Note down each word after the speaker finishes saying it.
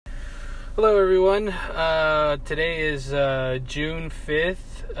Hello everyone, today is June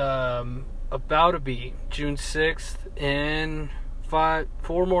 5th, about to be June 6th in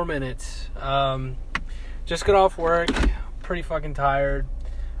 4 more minutes. Just got off work, pretty fucking tired,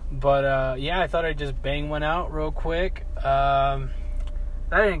 but yeah, I thought I'd just bang one out real quick. That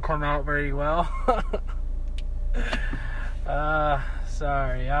didn't come out very well.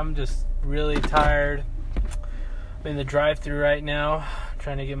 Sorry, I'm just really tired. I'm in the drive-thru right now,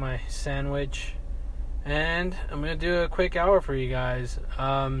 trying to get my sandwich, and I'm gonna do a quick hour for you guys.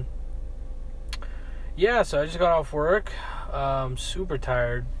 Yeah, so I just got off work. Super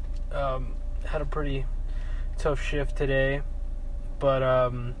tired. Had a pretty tough shift today, but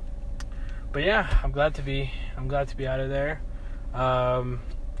yeah, I'm glad to be out of there. All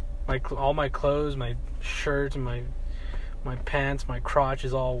my clothes, my shirts, and my pants, my crotch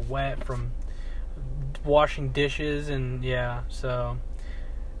is all wet from washing dishes, and yeah, so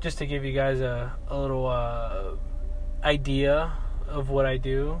just to give you guys a little idea of what I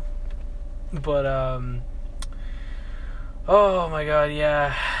do. But oh my god,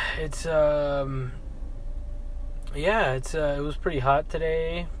 yeah, it was pretty hot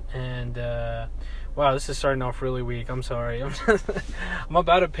today, and wow, this is starting off really weak. I'm sorry. I'm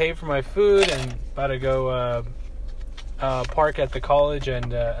about to pay for my food and about to go park at the college,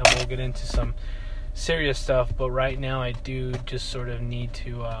 and we'll get into some serious stuff. But right now I do just sort of need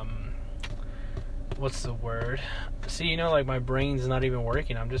to what's the word? See, like my brain's not even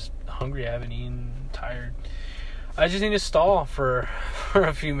working. I'm just hungry. I haven't eaten, tired. I just need to stall for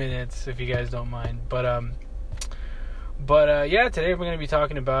a few minutes, if you guys don't mind. But yeah, today we're going to be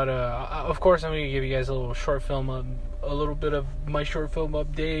talking about of course I'm going to give you guys a little short film, a little bit of my short film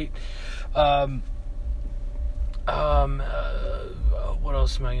update. What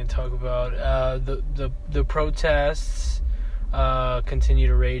else am I going to talk about? The protests continue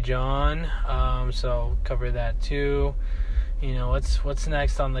to rage on, so I'll cover that too. What's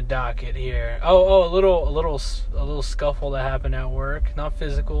next on the docket here? A little scuffle that happened at work. Not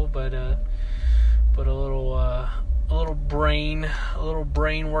physical, but a little brain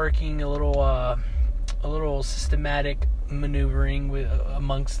working, a little systematic maneuvering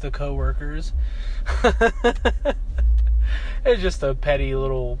amongst the coworkers. It's just a petty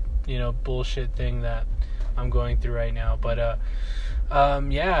little, bullshit thing that I'm going through right now. But,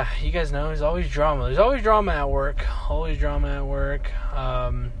 yeah, you guys know there's always drama. There's always drama at work.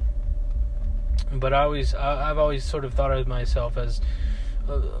 But I've always sort of thought of myself as,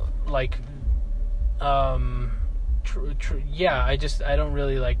 yeah, I don't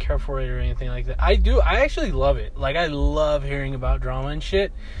really care for it or anything like that. I actually love it. I love hearing about drama and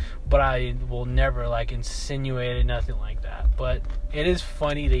shit, but I will never insinuate it, nothing like that. But it is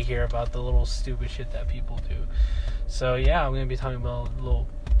funny to hear about the little stupid shit that people do. So yeah, I'm gonna be talking about a little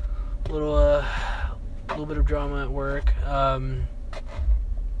bit of drama at work.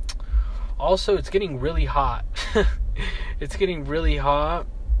 Also, it's getting really hot.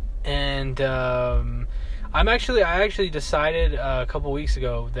 And I actually decided a couple weeks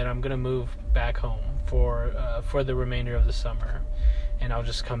ago that I'm gonna move back home for the remainder of the summer, and I'll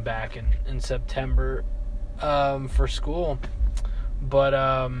just come back in September for school. But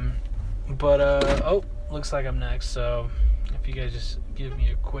looks like I'm next. So if you guys just give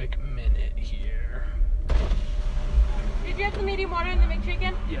me a quick minute here. Did you have the medium water and the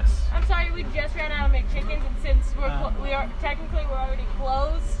McChicken? Yes. I'm sorry, we just ran out of McChickens, and since we're already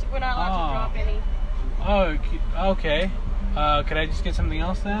closed, we're not allowed to drop any. Oh, okay. Could I just get something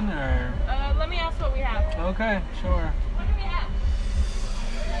else then, or? Let me ask what we have. Okay, sure. What do we have?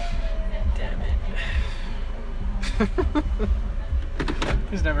 Damn it.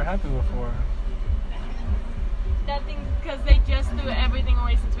 This never happened before. Nothing, because they just threw everything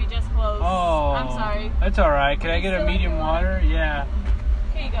away since we just closed. Oh. I'm sorry. That's alright. Can I get a medium water? Yeah.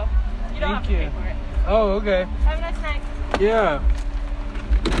 Here you go. You don't have to pay for it. Oh, okay. Have a nice night. Yeah.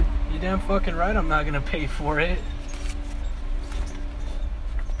 You damn fucking right I'm not gonna pay for it.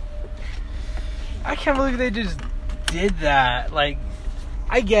 I can't believe they just did that.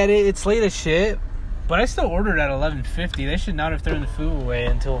 I get it, it's late as shit, but I still ordered at 11:50. They should not have thrown the food away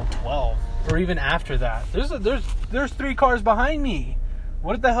until 12, or even after that. There's 3 cars behind me.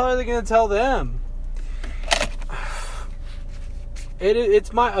 What the hell are they gonna tell them? It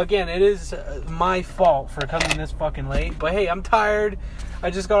is my fault for coming this fucking late. But hey, I'm tired. I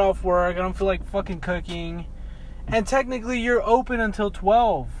just got off work. I don't feel like fucking cooking. And technically, you're open until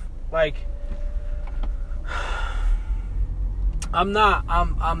 12. I'm not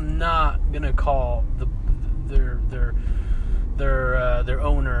gonna call the their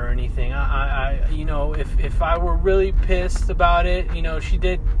owner or anything. I you know, if I were really pissed about it, you know, she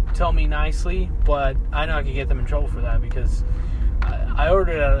did tell me nicely, but I know I could get them in trouble for that because I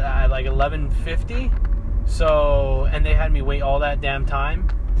ordered it at like 11:50, so, and they had me wait all that damn time,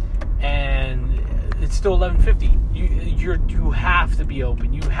 and it's still 11:50. You have to be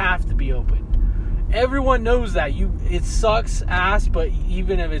open. You have to be open. Everyone knows that. It sucks ass, but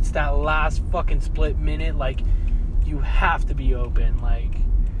even if it's that last fucking split minute, like, you have to be open. Like,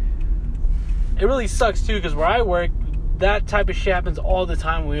 it really sucks too, because where I work, that type of shit happens all the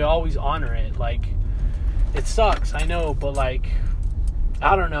time. We always honor it. Like, it sucks, I know, but like,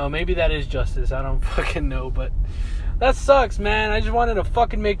 I don't know. Maybe that is justice. I don't fucking know, but that sucks, man. I just wanted a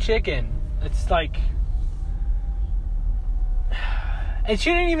fucking McChicken. It's like, and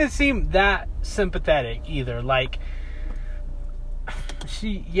she didn't even seem that sympathetic either. Like,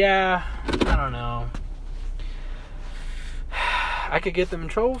 I don't know. I could get them in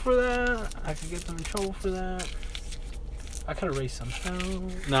trouble for that. I could erase some.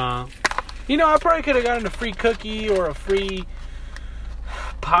 Nah. You know, I probably could have gotten a free cookie or a free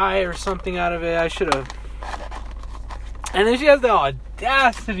pie or something out of it. I should have. And then she has the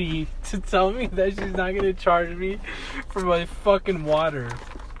audacity to tell me that she's not going to charge me for my fucking water.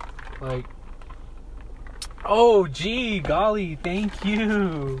 Like, oh, gee, golly, thank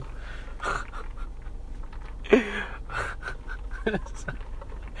you. That's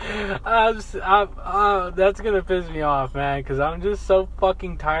gonna piss me off, man, because I'm just so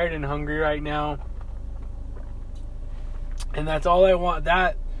fucking tired and hungry right now, and that's all I want.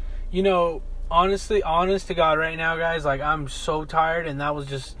 That, you know, honest to God, right now, guys, like, I'm so tired, and that was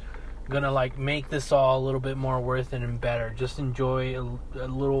just gonna, like, make this all a little bit more worth it and better. Just enjoy a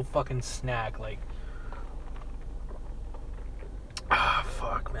little fucking snack. Like,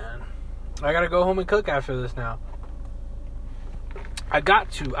 fuck, man, I gotta go home and cook after this now. I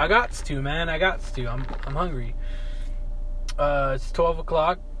got to, man. I'm hungry. It's 12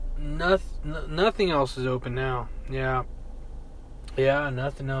 o'clock. Nothing else is open now. Yeah,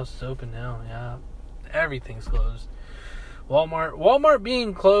 nothing else is open now. Yeah, everything's closed. Walmart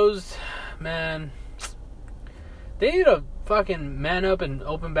being closed, man. They need to fucking man up and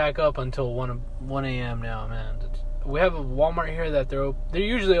open back up until 1 a.m. now, man. We have a Walmart here that they're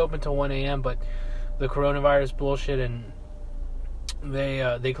usually open till 1 a.m., but the coronavirus bullshit, and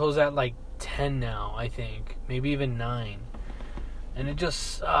they close at like 10 now, I think, maybe even 9, and it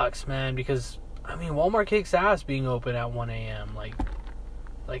just sucks, man, because I mean, Walmart kicks ass being open at 1 a.m. Like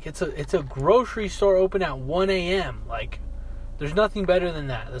it's a grocery store open at 1 a.m. Like, there's nothing better than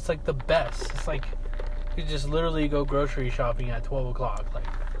that. That's like the best. It's like you just literally go grocery shopping at 12 o'clock. Like,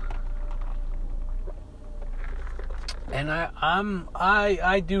 and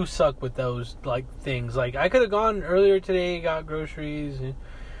I do suck with those, like, things. Like, I could have gone earlier today, got groceries,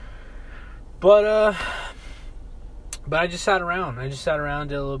 but I just sat around.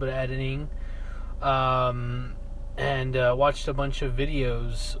 Did a little bit of editing, and watched a bunch of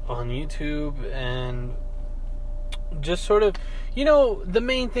videos on YouTube, and just sort of, you know, the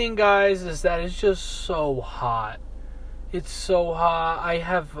main thing, guys, is that it's just so hot. It's so hot. I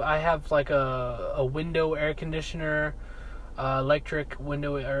have like a window air conditioner, electric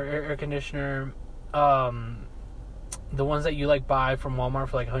window air conditioner, the ones that you like buy from Walmart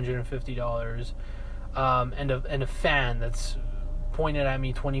for like $150, and a fan that's pointed at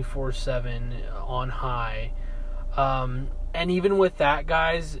me 24/7 on high, and even with that,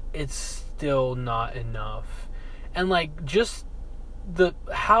 guys, it's still not enough. And like, just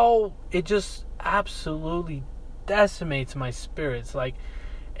how it just absolutely decimates my spirits. Like,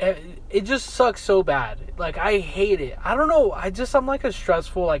 it just sucks so bad. Like, I hate it. I don't know, I'm like a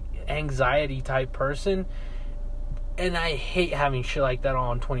stressful, like, anxiety type person, and I hate having shit like that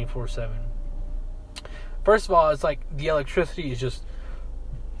on 24/7. First of all, it's like the electricity is just,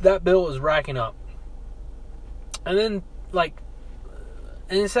 that bill is racking up. And then, like,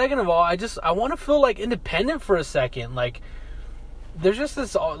 and second of all, I want to feel like independent for a second. Like, there's just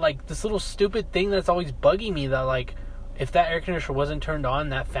this little stupid thing that's always bugging me, that like, if that air conditioner wasn't turned on,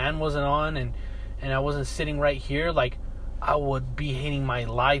 that fan wasn't on, and I wasn't sitting right here, like, I would be hating my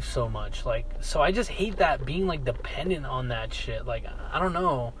life so much. Like, so I just hate that, being like dependent on that shit. Like, I don't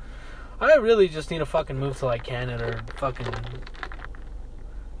know. I really just need to fucking move to like Canada or fucking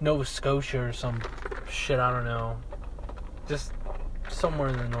Nova Scotia or some shit. I don't know. Just somewhere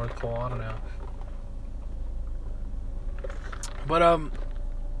in the North Pole. I don't know. But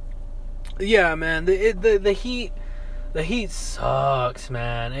yeah, man, the heat sucks,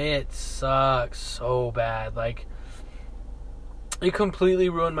 man. It sucks so bad. Like, it completely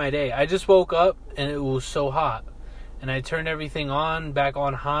ruined my day. I just woke up and it was so hot, and I turned everything back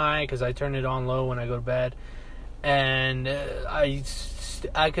on high, because I turned it on low when I go to bed, and I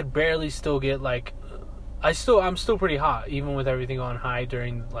could barely still get, like, I'm still pretty hot, even with everything on high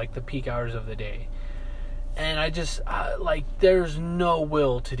during, like, the peak hours of the day. And I just, like, there's no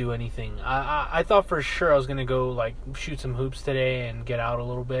will to do anything. I thought for sure I was going to go, like, shoot some hoops today and get out a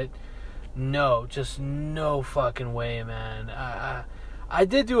little bit. No, just no fucking way, man. I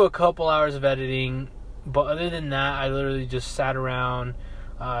did do a couple hours of editing, but other than that, I literally just sat around.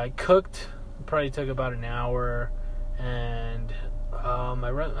 I cooked, probably took about an hour, and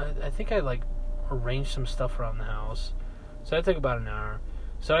I think I, like, arranged some stuff around the house. So that took about an hour.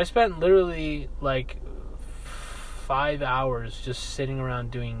 So I spent literally, like, 5 hours just sitting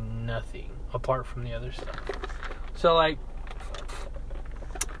around doing nothing apart from the other stuff. So, like,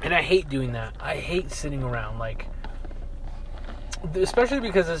 and I hate doing that. I hate sitting around, like, especially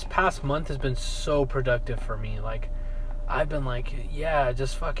because this past month has been so productive for me. Like, I've been, like, yeah,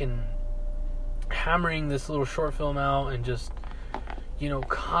 just fucking hammering this little short film out and just, you know,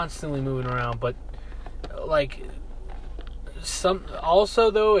 constantly moving around. But, like,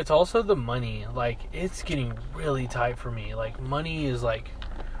 also though, it's also the money. Like, it's getting really tight for me. Like, money is, like,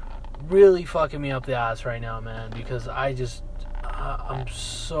 really fucking me up the ass right now, man, because I'm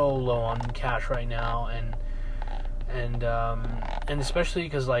so low on cash right now, and especially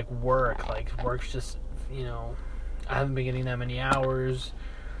because, like, work's just, you know, I haven't been getting that many hours,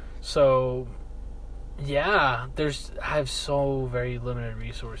 so yeah, I have so very limited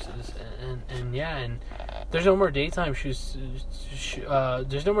resources, and there's no more daytime shoots.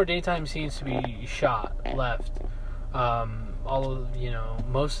 There's no more daytime scenes to be shot left. All of, you know,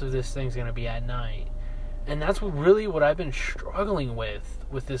 most of this thing's gonna be at night, and that's what I've been struggling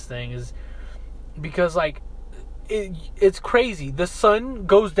with this thing, is because, like, it's crazy. The sun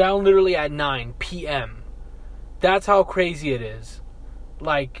goes down literally at 9 p.m. That's how crazy it is.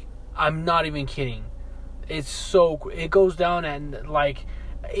 Like, I'm not even kidding. It goes down at, like,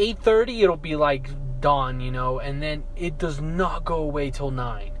 8:30. It'll be like dawn, you know, and then it does not go away till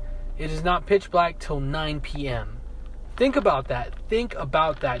 9. It is not pitch black till 9 p.m. Think about that.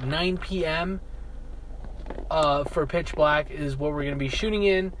 9 p.m. For pitch black is what we're going to be shooting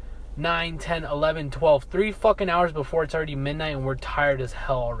in. 9, 10, 11, 12. 3 fucking hours before it's already midnight, and we're tired as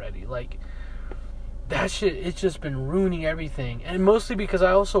hell already. Like, that shit, it's just been ruining everything. And mostly because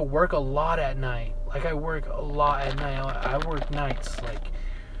I also work a lot at night. Like, I work a lot at night. I work nights. Like,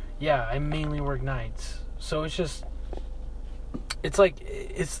 yeah, I mainly work nights. So it's just, it's like,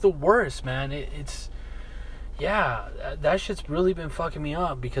 it's the worst, man. Yeah, that shit's really been fucking me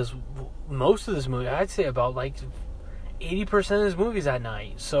up, because most of this movie, I'd say about, like, 80% of this movie's at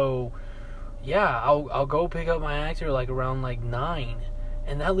night. So, yeah, I'll go pick up my actor, like, around, like, 9.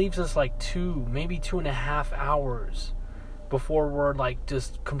 And that leaves us, like, maybe 2.5 hours before we're, like,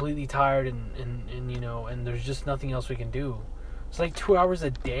 just completely tired and you know, and there's just nothing else we can do. It's like 2 hours a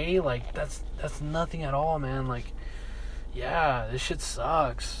day. Like, that's nothing at all, man. Like, yeah, this shit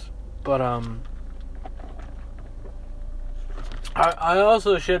sucks. But, I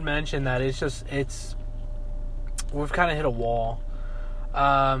also should mention that we've kind of hit a wall.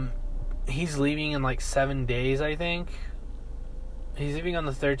 He's leaving in, like, 7 days, I think. He's leaving on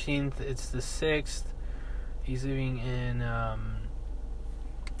the 13th. It's the 6th. He's leaving in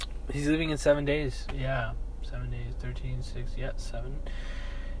 7 days. Yeah. 7 days. 13, 6. Yeah, 7.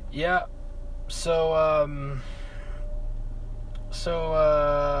 Yeah. So,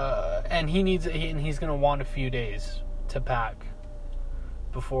 and he's going to want a few days to pack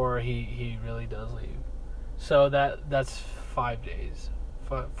before he really does leave. So that's 5 days.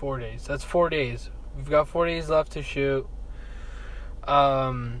 4 days. That's 4 days. We've got 4 days left to shoot.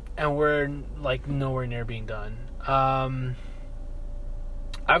 And we're, like, nowhere near being done.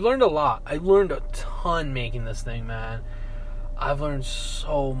 I've learned a lot. I learned a ton making this thing, man. I've learned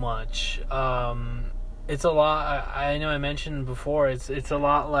so much. It's a lot. I know I mentioned before, it's a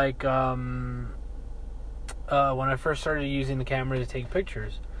lot like when I first started using the camera to take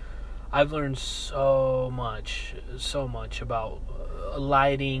pictures. I've learned so much about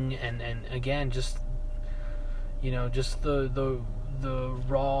lighting and again, just, you know, just the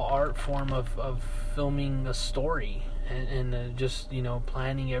raw art form of filming a story and just, you know,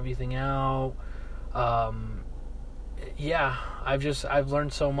 planning everything out. Yeah, I've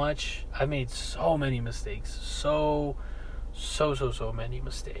learned so much. I've made so many mistakes, so many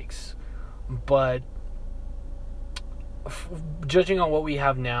mistakes, but judging on what we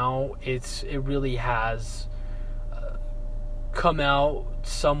have now, it really has come out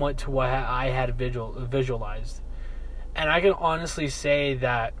somewhat to what I had visualized. And I can honestly say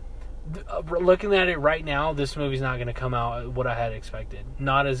that looking at it right now, this movie's not going to come out what I had expected.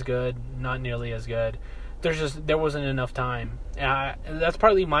 Not as good, not nearly as good. There wasn't enough time. That's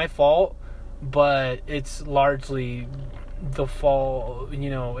partly my fault, but it's largely the fault,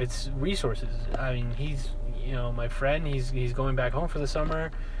 it's resources. I mean, he's, my friend, he's going back home for the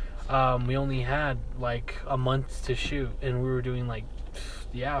summer. We only had like a month to shoot, and we were doing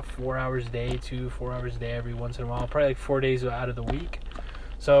 4 hours a day, 4 hours a day every once in a while, probably like 4 days out of the week.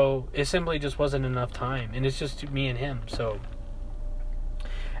 So it simply just wasn't enough time, and it's just me and him. So,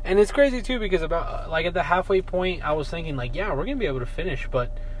 and it's crazy too, because about at the halfway point, I was thinking we're gonna be able to finish,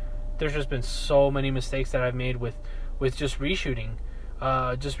 but there's just been so many mistakes that I've made with just reshooting,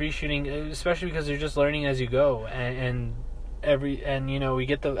 especially because you're just learning as you go, and I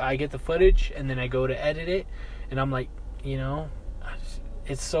get the footage, and then I go to edit it, and I'm like,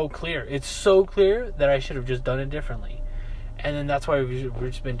 it's so clear that I should have just done it differently. And then that's why we've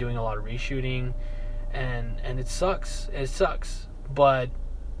just been doing a lot of reshooting, and it sucks. It sucks, but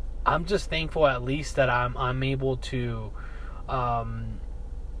I'm just thankful at least that I'm able to,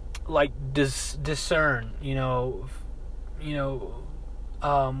 discern.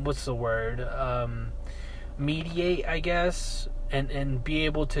 What's the word? Mediate, I guess, and be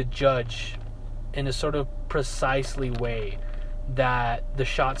able to judge in a sort of precisely way that the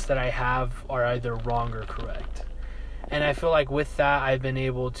shots that I have are either wrong or correct. And I feel like with that, I've been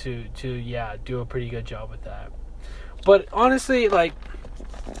able to do a pretty good job with that. But honestly,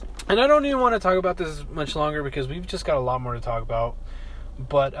 and I don't even want to talk about this much longer because we've just got a lot more to talk about.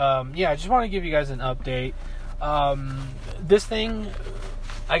 But, I just want to give you guys an update. This thing,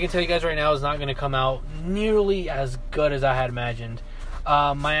 I can tell you guys right now, is not going to come out nearly as good as I had imagined.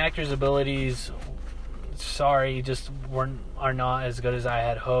 My actor's abilities, are not as good as I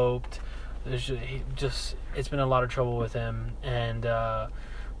had hoped. It's been a lot of trouble with him, and I'm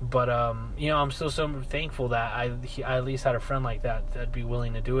still so thankful that I at least had a friend like that'd be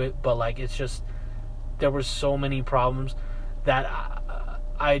willing to do it. But it's just, there were so many problems that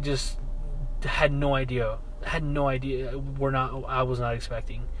I just had no idea. I was not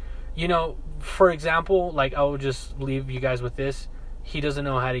expecting. For example, I will just leave you guys with this. He doesn't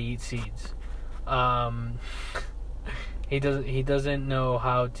know how to eat seeds. He doesn't know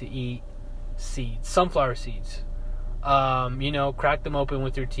how to eat seeds, sunflower seeds. Crack them open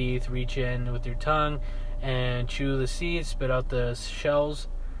with your teeth, reach in with your tongue, and chew the seeds, spit out the shells.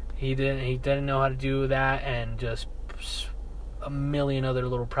 He didn't know how to do that, and just a million other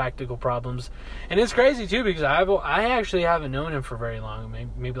little practical problems. And it's crazy too, because I actually haven't known him for very long,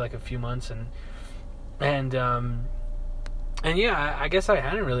 maybe a few months, and yeah, I guess I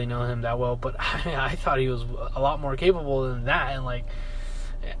hadn't really known him that well, but I thought he was a lot more capable than that,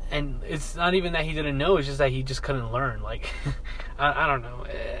 and it's not even that he didn't know, it's just that he just couldn't learn. I don't know.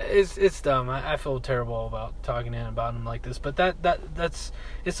 It's dumb. I feel terrible about talking about him like this, but that's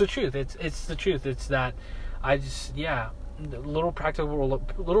it's the truth. It's the truth. It's that I just little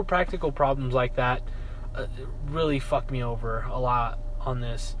practical problems like that really fucked me over a lot on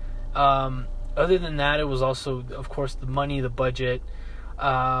this. Other than that, it was also, of course, the money, the budget.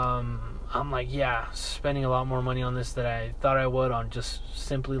 I'm spending a lot more money on this than I thought I would, on just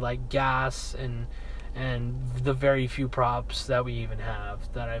simply gas and the very few props that we even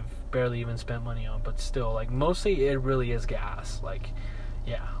have that I've barely even spent money on. But still, mostly it really is gas. A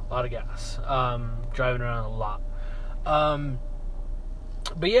lot of gas. Driving around a lot.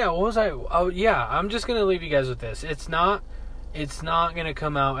 But yeah, what was I? Oh yeah, I'm just gonna leave you guys with this. It's not gonna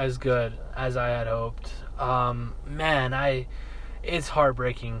come out as good as I had hoped. It's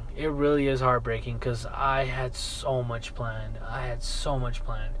heartbreaking. It really is heartbreaking, because I had so much planned.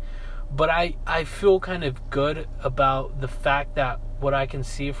 But I feel kind of good about the fact that what I can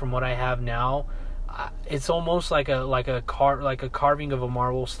see from what I have now, it's almost like a carving of a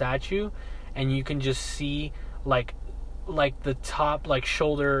marble statue, and you can just see the top,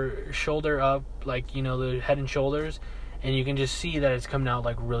 shoulder up, the head and shoulders, and you can just see that it's coming out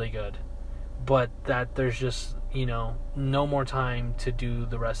really good, but that there's just no more time to do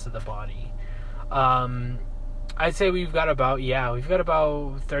the rest of the body. I'd say we've got about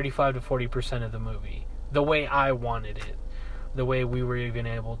 35 to 40% of the movie the way I wanted it, the way we were even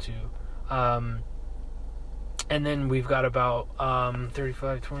able to. And then we've got about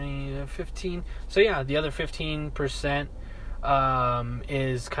 35, 20, 15. So yeah, the other 15%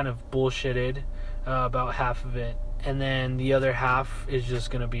 is kind of bullshitted, about half of it. And then the other half is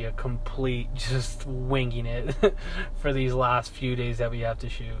just going to be a complete just winging it for these last few days that we have to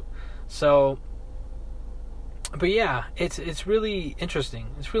shoot. So, but yeah, it's really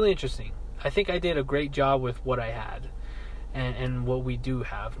interesting. It's really interesting. I think I did a great job with what I had. and what we do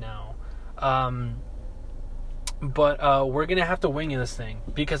have now. But we're gonna have to wing this thing,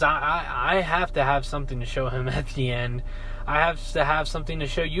 because I have to have something to show him at the end. I have to have something to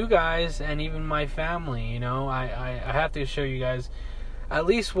show you guys and even my family. You know, I have to show you guys at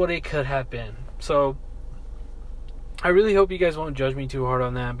least what it could have been. So I really hope you guys won't judge me too hard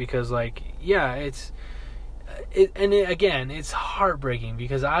on that, because like, yeah, again, it's heartbreaking,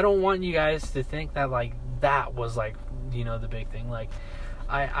 because I don't want you guys to think that like that was like, you know, the big thing. Like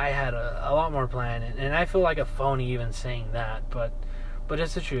I had a lot more planned, and I feel like a phony even saying that, but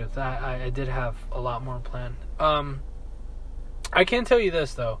it's the truth. I did have a lot more planned. I can tell you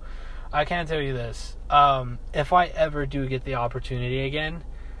this though. If I ever do get the opportunity again,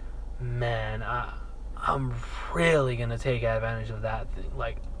 man, I'm really gonna take advantage of that thing.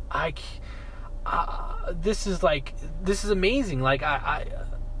 Like this is amazing. Like I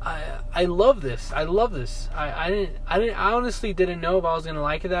love this. I honestly didn't know if I was gonna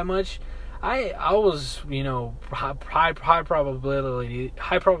like it that much. I was, you know, high probability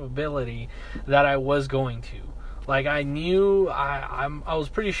that I was going to. Like I knew, I was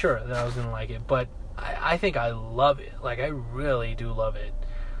pretty sure that I was gonna like it, but I think I love it. Like I really do love it.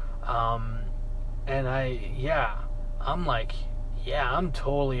 And I'm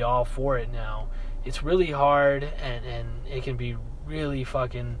totally all for it now. It's really hard, and it can be really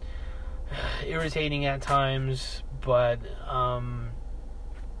fucking irritating at times, but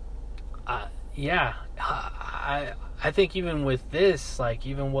I think even with this, like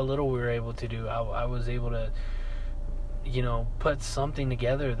even what little we were able to do, I was able to, you know, put something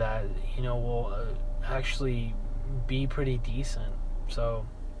together that, you know, will actually be pretty decent. So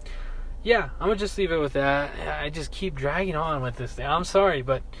yeah, I'm gonna just leave it with that. I just keep dragging on with this thing. I'm sorry,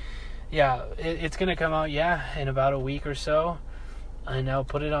 but yeah, it's gonna come out in about a week or so, and I'll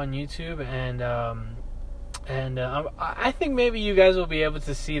put it on YouTube, and I think maybe you guys will be able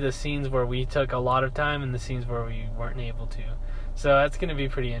to see the scenes where we took a lot of time and the scenes where we weren't able to. So that's gonna be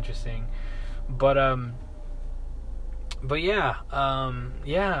pretty interesting. But yeah,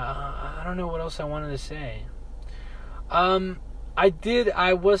 I don't know what else I wanted to say. I did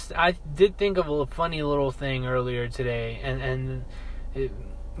think of a funny little thing earlier today, and it,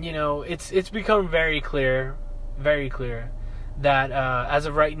 you know, it's become very clear that as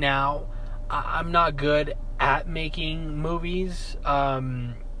of right now, I'm not good at making movies,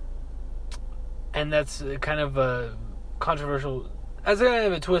 and that's kind of a controversial, that's kind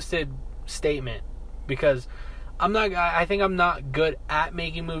of a twisted statement, because I think I'm not good at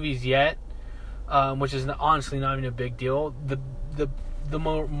making movies yet, which is honestly not even a big deal. The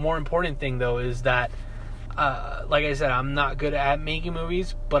more important thing though is that, like I said, I'm not good at making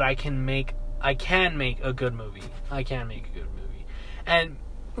movies, but I can make a good movie. And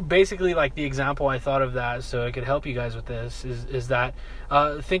basically, like, the example I thought of that, so I could help you guys with this, is that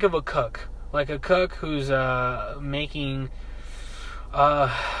think of a cook, like a cook who's making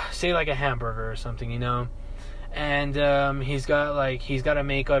say like a hamburger or something, you know, and he's got to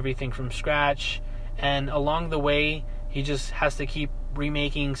make everything from scratch, and along the way he just has to keep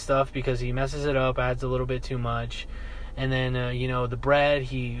remaking stuff because he messes it up, adds a little bit too much, and then you know, the bread,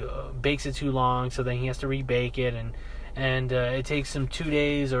 he bakes it too long, so then he has to rebake it, and it takes him 2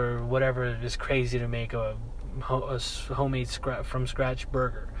 days or whatever is crazy to make a homemade from scratch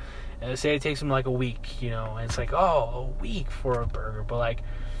burger. Say it takes him like a week, you know, and it's like, oh, a week for a burger,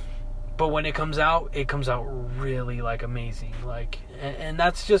 but when it comes out really like amazing, like, and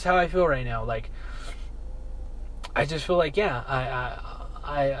that's just how I feel right now. Like, I just feel like, yeah,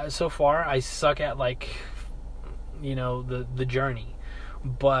 I so far I suck at, like, you know, the journey,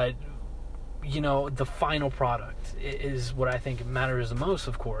 but, you know, the final product is what I think matters the most,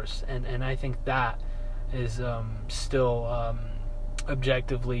 of course, and I think that is still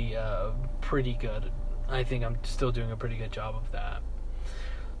objectively pretty good. I think I'm still doing a pretty good job of that.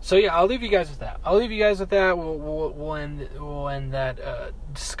 So yeah, I'll leave you guys with that. We'll end that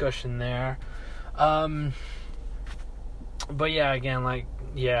discussion there. But yeah, again, like,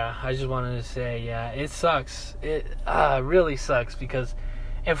 yeah, I just wanted to say, yeah, it sucks. It really sucks, because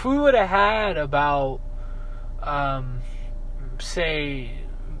if we would have had about, say,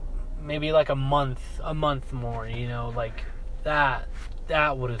 maybe like a month more, you know, like, that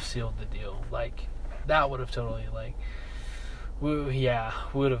would have sealed the deal. Like, that would have totally, like, we would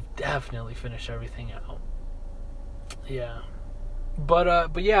have definitely finished everything out. Yeah.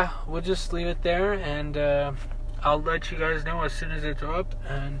 But yeah, we'll just leave it there, and I'll let you guys know as soon as it's up,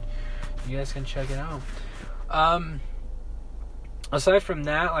 and you guys can check it out. Aside from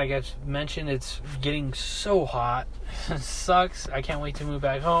that, like I've mentioned, it's getting so hot. It sucks. I can't wait to move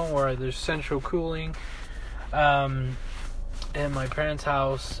back home where there's central cooling. and my parents'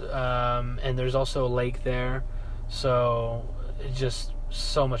 house, and there's also a lake there, so it's just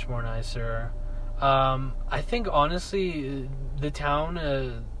so much more nicer. I think honestly, the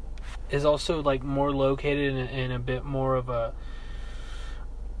town is also like more located in a bit more of a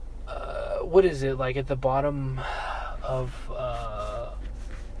what is it, like at the bottom of a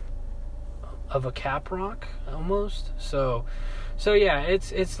cap rock almost. So yeah,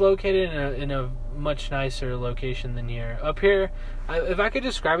 it's located in a much nicer location than here. Up here, if I could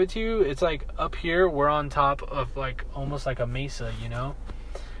describe it to you, it's like up here we're on top of like almost like a mesa, you know,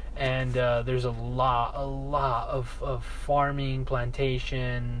 and there's a lot of farming,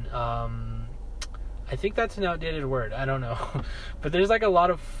 plantation. I think that's an outdated word. I don't know, but there's like a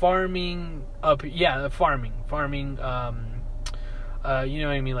lot of farming up. Yeah, farming. You know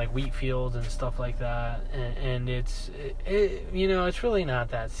what I mean, like wheat fields and stuff like that, and it's you know, it's really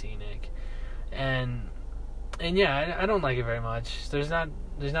not that scenic, and yeah, I don't like it very much. There's not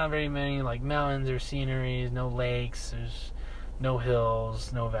very many like mountains or sceneries, no lakes, there's no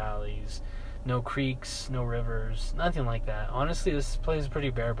hills, no valleys, no creeks, no rivers, nothing like that. Honestly, this place is pretty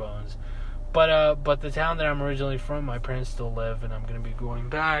bare bones. But the town that I'm originally from, my parents still live, and I'm gonna be going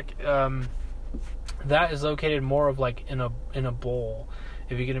back. That is located more of like in a bowl,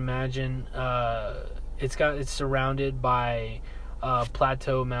 if you can imagine. It's surrounded by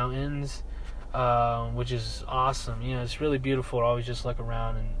plateau mountains, which is awesome. You know, it's really beautiful to always just look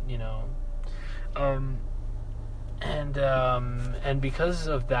around and, you know, and because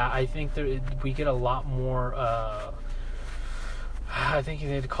of that, I think we get a lot more. I think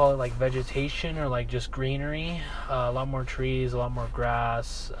they'd call it like vegetation or like just greenery. A lot more trees, a lot more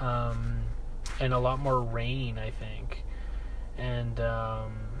grass. And a lot more rain, I think, and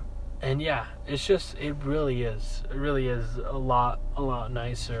yeah, it really is a lot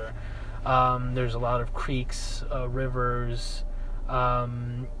nicer. There's a lot of creeks, rivers,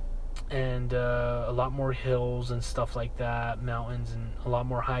 and a lot more hills and stuff like that, mountains, and a lot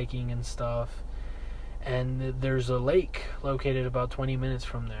more hiking and stuff. And there's a lake located about 20 minutes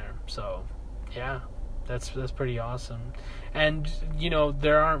from there, so yeah. That's pretty awesome. And you know,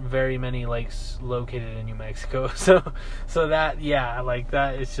 there aren't very many lakes located in New Mexico, so that, yeah, like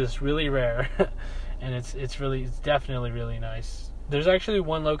that is just really rare. And it's definitely really nice. There's actually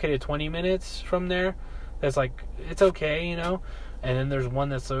one located 20 minutes from there that's like, it's okay, you know, and then there's one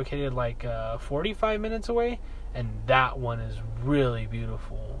that's located like 45 minutes away, and that one is really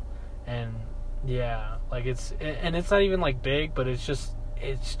beautiful. And yeah, like it's not even like big, but it's just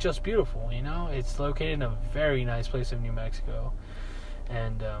beautiful, you know. It's located in a very nice place of New Mexico,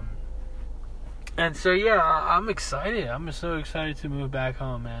 and so yeah, I'm excited. I'm so excited to move back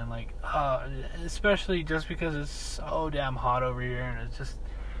home, man. Like, especially just because it's so damn hot over here, and it's just,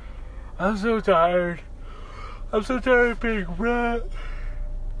 I'm so tired. I'm so tired of paying rent,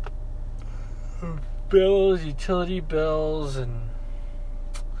 bills, utility bills, and.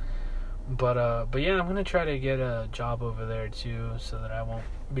 But yeah, I'm gonna try to get a job over there too, so that I won't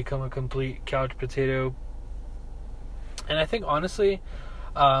become a complete couch potato. And I think honestly,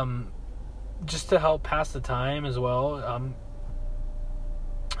 just to help pass the time as well,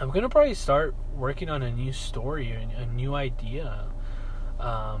 I'm gonna probably start working on a new story, a new idea,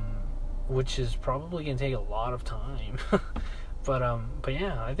 which is probably gonna take a lot of time. But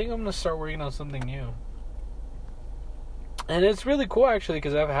yeah, I think I'm gonna start working on something new. And it's really cool actually,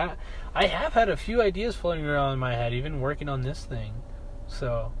 because I have had a few ideas floating around in my head, even working on this thing.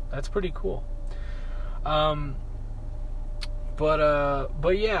 So that's pretty cool. But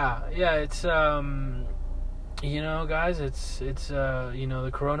yeah, it's you know, guys, it's you know,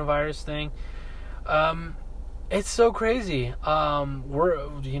 the coronavirus thing. It's so crazy.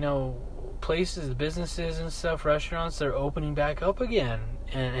 We're, you know, places, businesses and stuff, restaurants, they're opening back up again,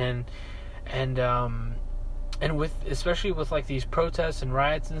 and with, especially with like these protests and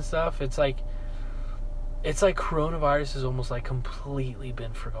riots and stuff, it's like coronavirus has almost like completely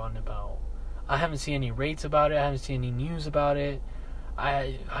been forgotten about. I haven't seen any rates about it. I haven't seen any news about it.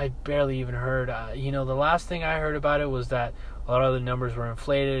 I barely even heard. You know, the last thing I heard about it was that a lot of the numbers were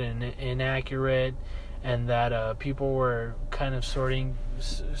inflated and inaccurate, and that people were kind of sort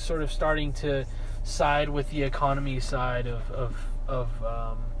of starting to side with the economy side of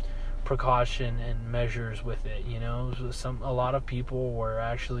precaution and measures with it. You know, a lot of people were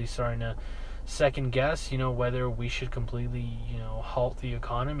actually starting to second guess, you know, whether we should completely, you know, halt the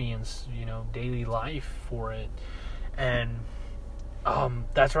economy and, you know, daily life for it. And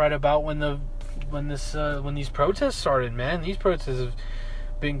that's right about when these protests started, man. These protests have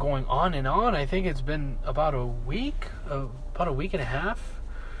been going on and on. I think it's been about a week and a half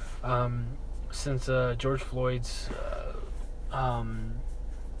since George Floyd's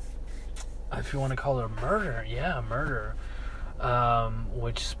if you want to call it a murder, murder,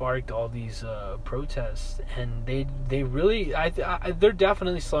 which sparked all these protests, and they really, they're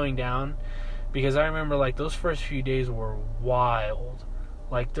definitely slowing down, because I remember like those first few days were wild.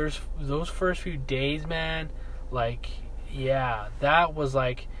 Like those first few days, man, like that was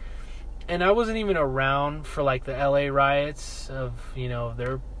like, and I wasn't even around for like the LA riots of, you know,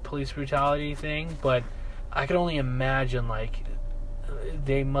 their police brutality thing, but I could only imagine like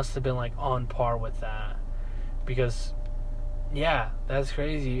they must have been like on par with that, because that's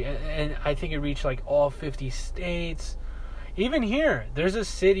crazy. And I think it reached like all 50 states. Even here, there's a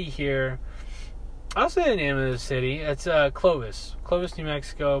city here, I'll say the name of the city. It's Clovis, New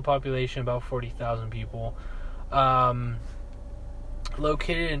Mexico. Population about 40,000 people.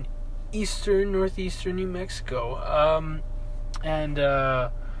 Located in northeastern New Mexico.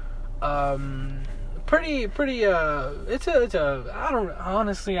 Pretty. It's a. I don't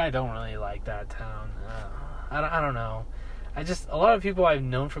really like that town. I don't know. A lot of people I've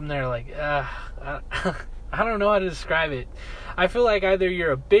known from there, like, I don't know how to describe it. I feel like either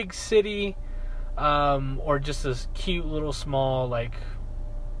you're a big city, or just this cute little small, like,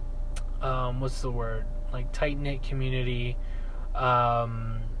 what's the word? Like tight-knit community,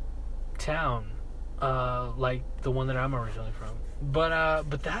 town, like the one that I'm originally from. But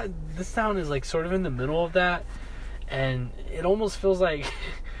this town is like sort of in the middle of that, and it almost feels like,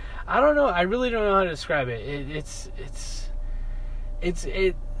 I don't know. I really don't know how to describe it.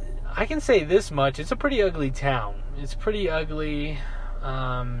 I can say this much. It's a pretty ugly town. It's pretty ugly.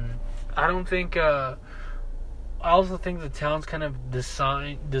 I don't think. I also think the town's kind of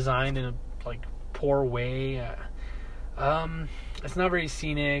designed in a like poor way. It's not very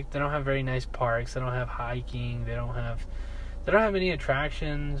scenic. They don't have very nice parks. They don't have hiking. They don't have any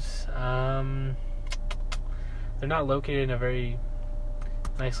attractions. They're not located in a very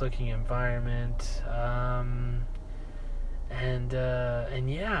nice looking environment.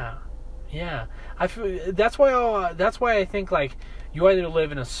 I feel that's why I think like you either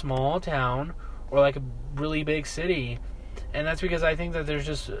live in a small town or like a really big city, and that's because I think that there's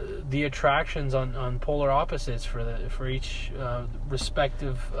just the attractions on polar opposites for each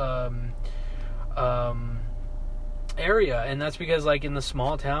respective area. And that's because like in the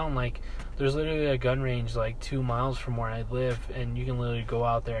small town, like there's literally a gun range like 2 miles from where I live, and you can literally go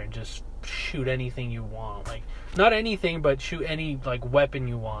out there and just shoot anything you want. Like not anything, but shoot any like weapon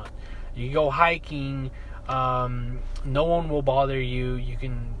you want. You can go hiking, no one will bother you. You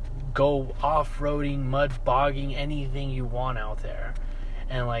can go off-roading, mud bogging, anything you want out there,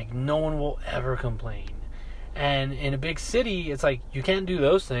 and like no one will ever complain. And in a big city, it's like you can't do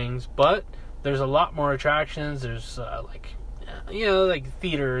those things, but there's a lot more attractions. There's like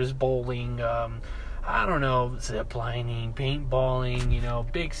theaters, bowling, I don't know, zip lining,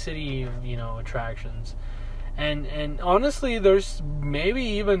 paintballing, big city, attractions. And honestly, there's maybe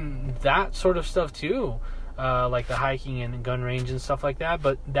even that sort of stuff too, like the hiking and gun range and stuff like that,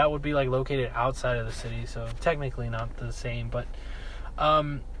 but that would be like located outside of the city, so technically not the same. But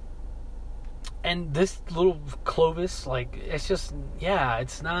and this little Clovis, like, it's just,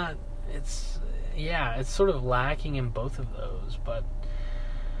 it's not, it's sort of lacking in both of those. But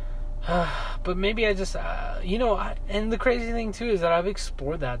maybe I just, and the crazy thing too is that I've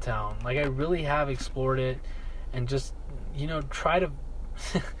explored that town. Like, I really have explored it, and just, try to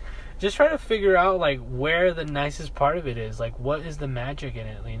figure out, like, where the nicest part of it is. Like, what is the magic in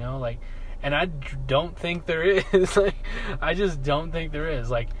it, like, and I don't think there is. Like, I just don't think there is.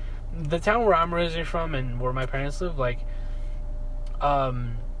 Like, the town where I'm originally from and where my parents live, like, that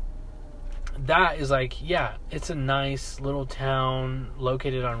is like, it's a nice little town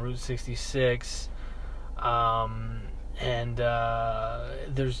located on Route 66. And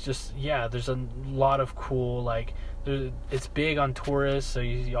there's just, there's a lot of cool, like, it's big on tourists, so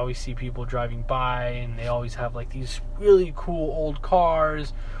you always see people driving by, and they always have like these really cool old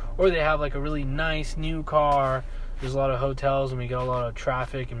cars, or they have like a really nice new car. There's a lot of hotels, and we get a lot of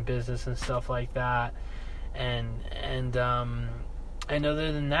traffic and business and stuff like that. And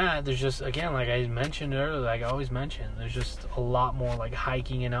other than that, there's just, again, like I mentioned earlier, like I always mention, there's just a lot more like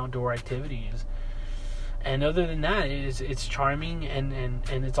hiking and outdoor activities. And other than that, it's charming, and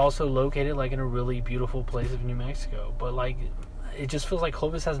it's also located like in a really beautiful place of New Mexico. But like, it just feels like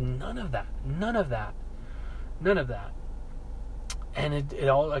Clovis has none of that. And it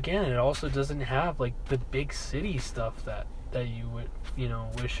also doesn't have like the big city stuff that you would,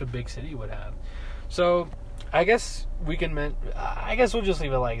 wish a big city would have. So I guess we'll just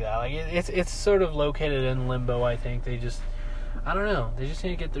leave it like that. Like, it's sort of located in limbo. I think they just, I don't know, they just need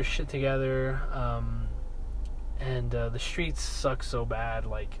to get their shit together. and the streets suck so bad.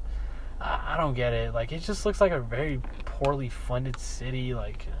 Like, I don't get it. Like, it just looks like a very poorly funded city.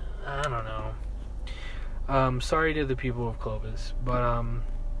 Like, I don't know. Sorry to the people of Clovis, but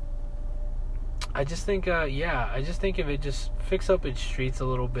I just think I just think if it just fix up its streets a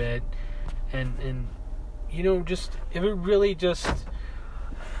little bit, and you know, just if it really just,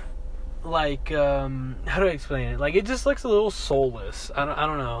 like, how do I explain it? Like, it just looks a little soulless. I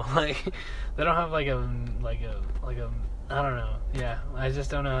don't know. Like, they don't have like a I don't know. Yeah, I just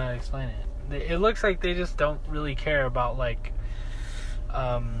don't know how to explain it. It looks like they just don't really care about, like,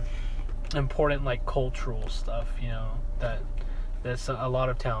 important, like, cultural stuff, you know, that's a lot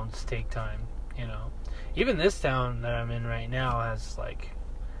of towns take time, you know. Even this town that I'm in right now has, like,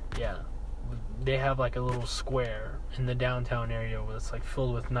 they have, like, a little square in the downtown area where it's, like,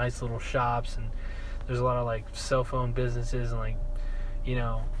 filled with nice little shops, and there's a lot of, like, cell phone businesses and, like, you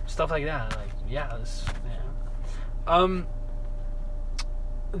know, stuff like that. Like,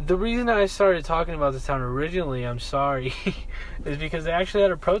 the reason I started talking about this town originally, I'm sorry, is because they actually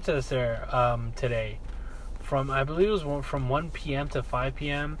had a protest there today. I believe it was from 1 p.m. to 5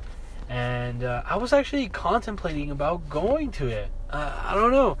 p.m. And I was actually contemplating about going to it. I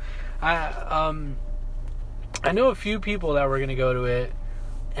don't know. I know a few people that were going to go to it,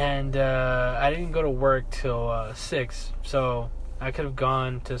 and I didn't go to work till 6, so I could have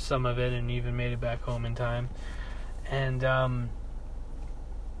gone to some of it and even made it back home in time. And I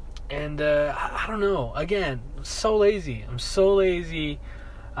don't know. Again, so lazy. I'm so lazy.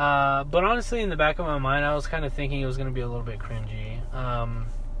 But honestly, in the back of my mind, I was kind of thinking it was going to be a little bit cringy.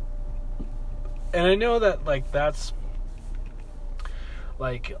 And I know that, like, that's,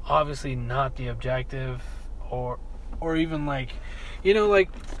 like, obviously not the objective, or even, like, you know, like,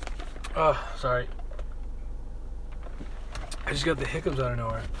 sorry. I just got the hiccups out of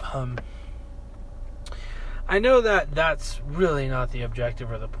nowhere. I know that that's really not the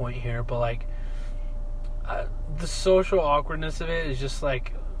objective or the point here, but, like, the social awkwardness of it is just,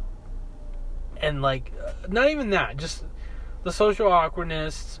 like, and, like, not even that, just the social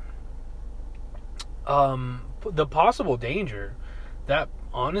awkwardness, the possible danger that,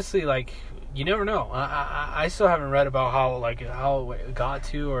 honestly, like, you never know. I still haven't read about how it got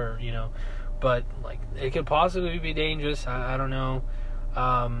to, or, you know, but, like, it could possibly be dangerous. I don't know.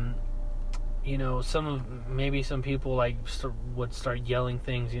 You know, maybe some people, like, would start yelling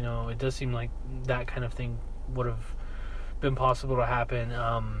things, you know. It does seem like that kind of thing would have been possible to happen.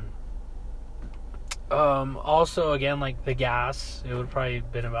 Also, again, like, the gas, it would probably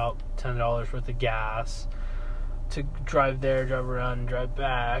have been about $10 worth of gas to drive there, drive around, and drive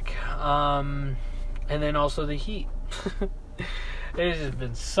back. And then also the heat. It's just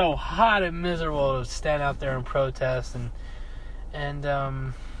been so hot and miserable to stand out there and protest, and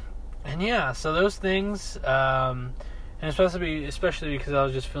yeah, so those things, and especially because I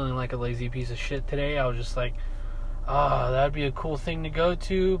was just feeling like a lazy piece of shit today. I was just like, that'd be a cool thing to go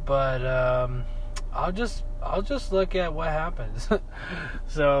to, but I'll just look at what happens.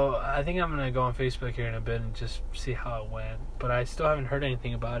 So I think I'm gonna go on Facebook here in a bit and just see how it went, but I still haven't heard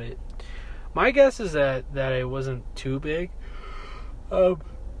anything about it. My guess is that it wasn't too big.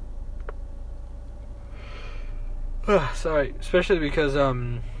 Sorry, especially because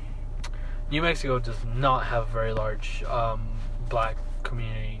New Mexico does not have a very large black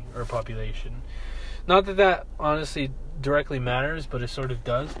community or population. Not that honestly directly matters, but it sort of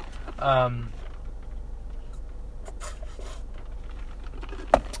does.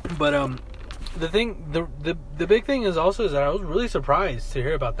 But the big thing is that I was really surprised to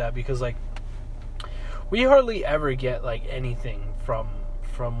hear about that, because, like, we hardly ever get, like, anything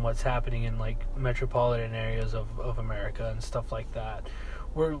from what's happening in, like, metropolitan areas of America and stuff like that.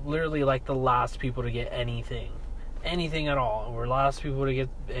 We're literally, like, the last people to get anything at all. We're the last people to get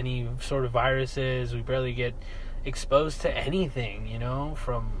any sort of viruses. We barely get exposed to anything, you know,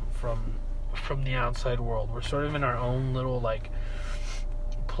 from the outside world. We're sort of in our own little, like,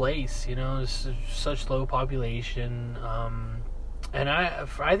 place, you know. It's such low population, and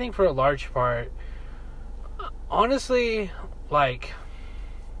I think for a large part, honestly, like,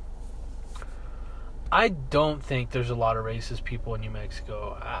 I don't think there's a lot of racist people in New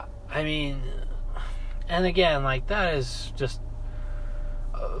Mexico. I mean, and again, like, that is just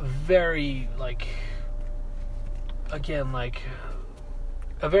a very, like, again, like,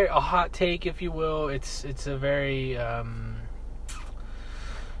 a hot take, if you will. It's a very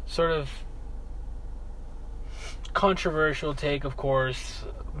sort of controversial take, of course,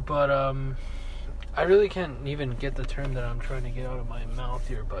 but I really can't even get the term that I'm trying to get out of my mouth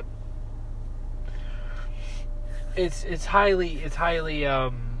here, but it's highly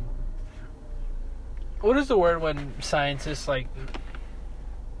what is the word when scientists like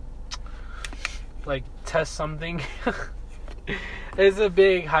test something? It's a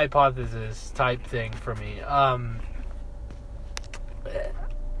big hypothesis type thing for me.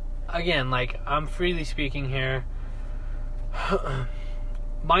 Again, like, I'm freely speaking here.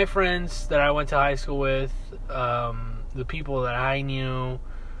 My friends that I went to high school with, the people that I knew,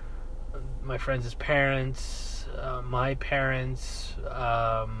 my friends' parents, my parents,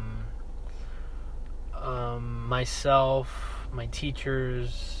 myself, my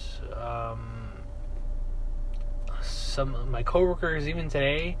teachers, some of my coworkers, even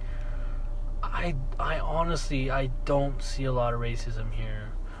today, I honestly, I don't see a lot of racism here.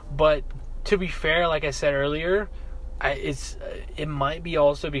 But to be fair, like I said earlier, it might be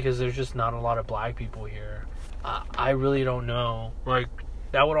also because there's just not a lot of black people here. I really don't know. Like,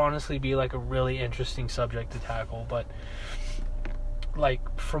 that would honestly be like a really interesting subject to tackle. But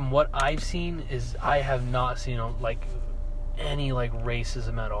like, from what I've seen, is I have not seen like any like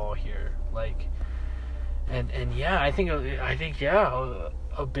racism at all here. Like, and yeah, I think yeah,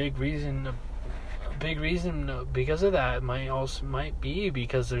 a big reason because of that might be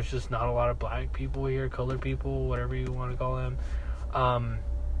because there's just not a lot of black people here, colored people, whatever you want to call them,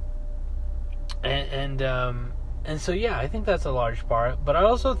 and so yeah, I think that's a large part. But I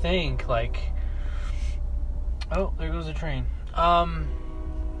also think like, oh, there goes a train. I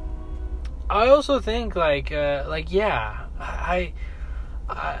also think like yeah, I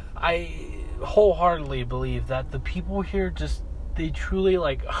wholeheartedly believe that the people here just, they truly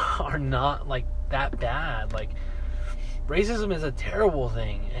like are not like that bad. Like, racism is a terrible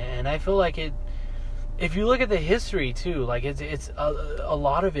thing, and I feel like it, if you look at the history too, like it's a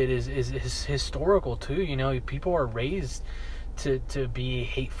lot of it is historical too. You know, people are raised to be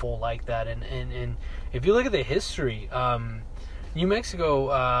hateful like that, and if you look at the history, New Mexico,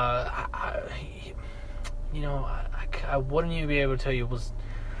 I wouldn't even be able to tell you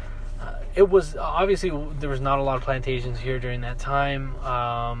it was obviously, there was not a lot of plantations here during that time.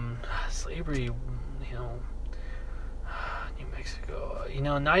 Slavery, New Mexico.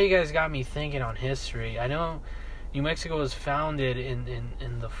 Now you guys got me thinking on history. I know New Mexico was founded in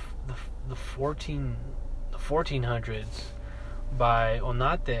the 1400s by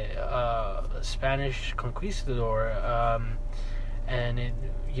Onate, a Spanish conquistador, and it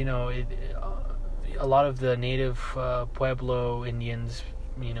a lot of the native Pueblo Indians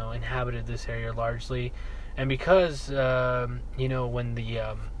inhabited this area largely, and because when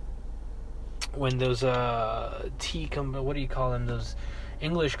those what do you call them, those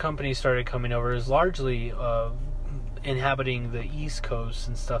English companies started coming over, it was largely inhabiting the East Coast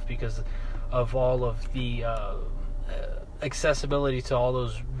and stuff because of all of the accessibility to all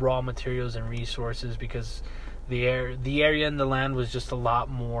those raw materials and resources, because the area and the land was just a lot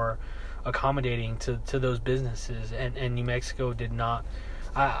more accommodating to those businesses, and New Mexico did not.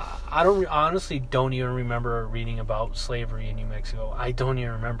 I honestly don't even remember reading about slavery in New Mexico. I don't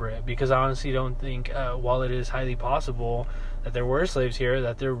even remember it, because I honestly don't think, while it is highly possible that there were slaves here,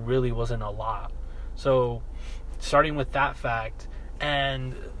 that there really wasn't a lot. So, starting with that fact,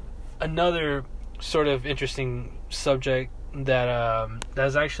 and another sort of interesting subject that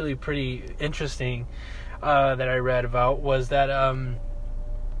is actually pretty interesting that I read about was that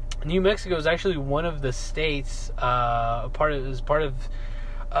New Mexico is actually one of the states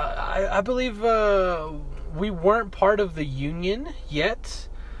I believe we weren't part of the Union yet,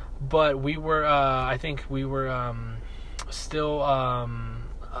 but we were I think we were still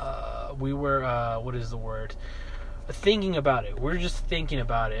we were what is the word, thinking about it. We're just thinking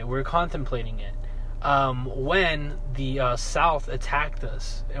about it. We're contemplating it when the South attacked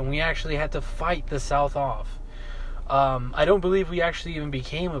us, and we actually had to fight the South off. I don't believe we actually even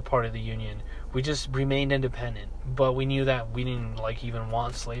became a part of the Union. We just remained independent, but we knew that we didn't even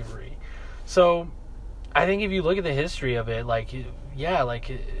want slavery. So I think if you look at the history of it,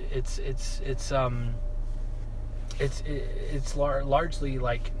 it's largely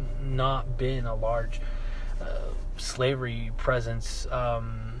not been a large slavery presence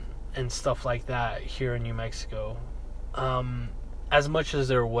and stuff like that here in New Mexico, as much as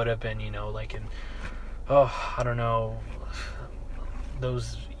there would have been, in I don't know,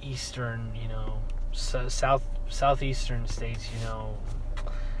 those eastern, southeastern states,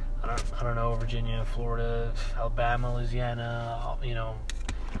 I don't know, Virginia, Florida, Alabama, Louisiana,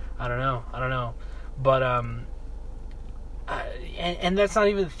 I don't know, but and that's not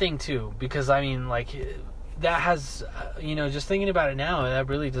even the thing too, because that has, just thinking about it now, that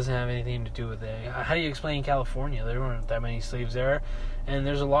really doesn't have anything to do with it. How do you explain California? There weren't that many slaves there, and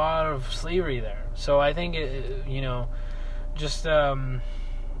there's a lot of slavery there. So I think just kind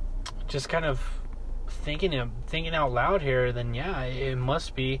of thinking out loud here, then yeah, it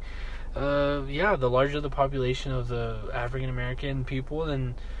must be, the larger the population of the African American people,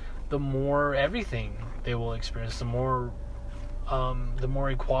 then the more everything they will experience, the more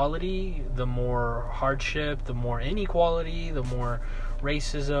equality, the more hardship, the more inequality, the more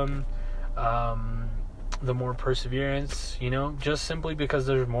racism, the more perseverance, just simply because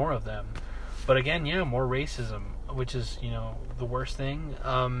there's more of them. But again, more racism, which is, the worst thing.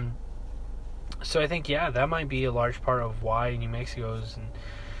 So I think, that might be a large part of why New Mexico is,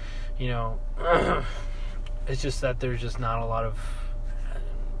 it's just that there's just not a lot of,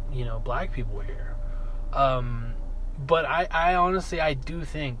 black people here. But I honestly, I do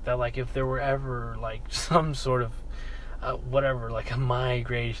think that, like, if there were ever, like, some sort of, like a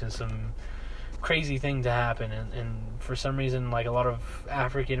migration, some crazy thing to happen, and for some reason, like, a lot of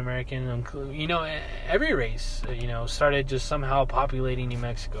African American, every race, started just somehow populating New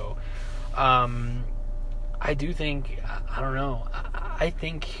Mexico. I do think, I don't know, I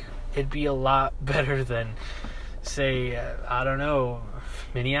think it'd be a lot better than, say, I don't know,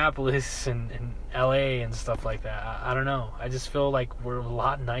 Minneapolis and LA and stuff like that. I don't know. I just feel like we're a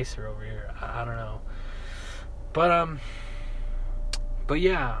lot nicer over here. I don't know. But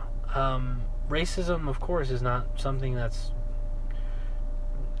yeah, racism, of course, is not something that's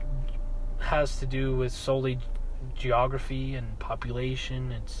has to do with solely geography and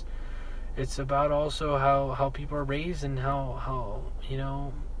population. It's about also how people are raised and how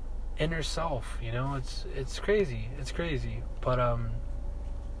inner self. It's crazy. It's crazy. But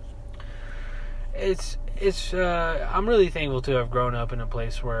it's I'm really thankful to have grown up in a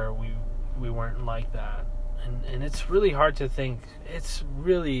place where we weren't like that. And it's really hard to think. It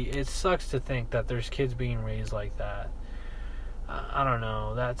sucks to think that there's kids being raised like that. I don't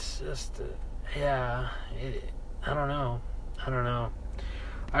know. That's just, I don't know.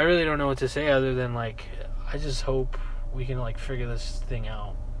 I really don't know what to say other than, like, I just hope we can, like, figure this thing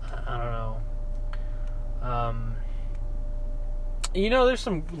out. I don't know. There's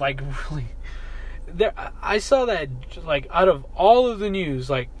some, like, really... I saw that, like, out of all of the news,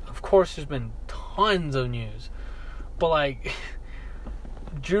 like, of course there's been tons of news, but, like,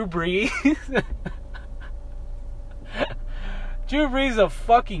 Drew Brees is a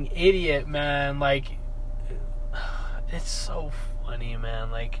fucking idiot, man. Like, it's so funny,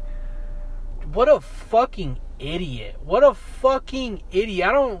 man. Like, what a fucking idiot. I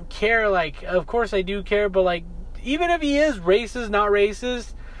don't care, like, of course I do care, but, like, even if he is racist, not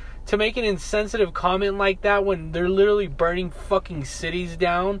racist, to make an insensitive comment like that when they're literally burning fucking cities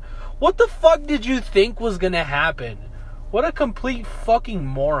down, what the fuck did you think was gonna happen? What a complete fucking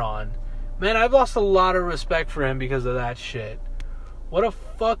moron. Man, I've lost a lot of respect for him because of that shit. What a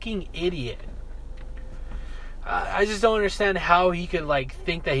fucking idiot. I just don't understand how he could, like,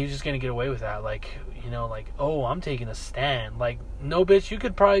 think that he was just gonna get away with that. Like, like, oh, I'm taking a stand. Like, no, bitch, you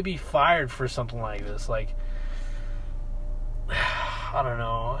could probably be fired for something like this. Like, I don't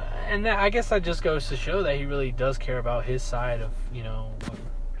know. And I guess that just goes to show that he really does care about his side of,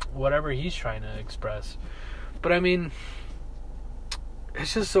 whatever he's trying to express. But, I mean,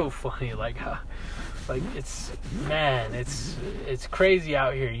 it's just so funny. Like, it's crazy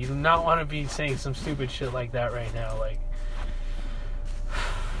out here. You do not want to be saying some stupid shit like that right now. Like,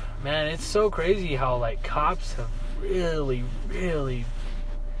 man, it's so crazy how, like, cops have really, really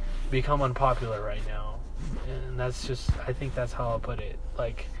become unpopular right now. And that's just, I think that's how I'll put it.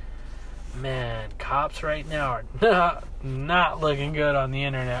 Like, man, cops right now are not looking good on the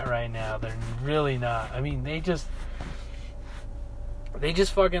internet right now. They're really not. I mean, they just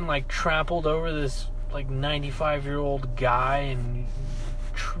fucking, like, trampled over this, like, 95-year-old guy, and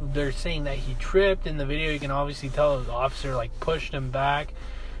they're saying that he tripped. In the video, you can obviously tell the officer, like, pushed him back,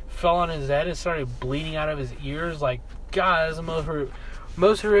 fell on his head, and started bleeding out of his ears. Like, God, that's the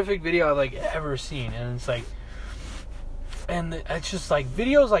most horrific video I've, like, ever seen. And it's like, and it's just like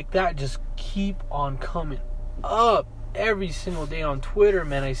videos like that just keep on coming up every single day on Twitter,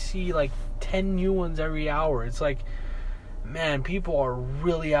 man. I see like 10 new ones every hour. It's like, man, people are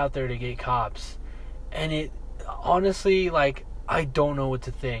really out there to get cops. And it honestly, like, I don't know what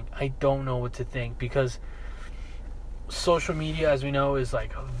to think. Because social media, as we know, is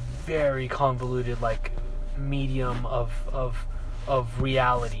like a very convoluted, like, medium of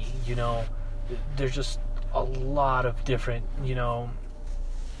reality. There's just a lot of different,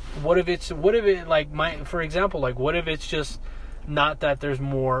 what if it like, for example, like, what if it's just not that there's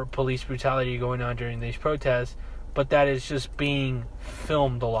more police brutality going on during these protests, but that it's just being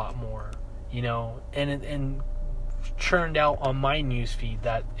filmed a lot more, and churned out on my newsfeed,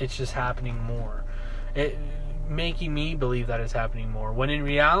 that it's just happening more, it making me believe that it's happening more, when in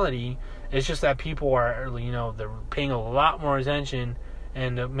reality It's just that people are, they're paying a lot more attention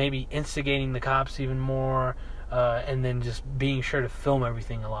and maybe instigating the cops even more, and then just being sure to film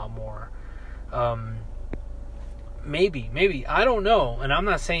everything a lot more. Maybe, I don't know, and I'm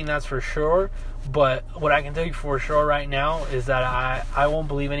not saying that's for sure, but what I can tell you for sure right now is that I won't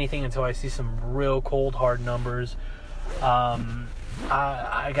believe anything until I see some real cold hard numbers.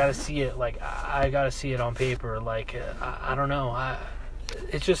 I gotta see it, I gotta see it on paper. I don't know.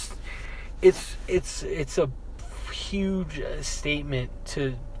 It's a huge statement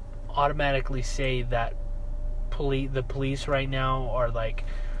to automatically say that the police right now are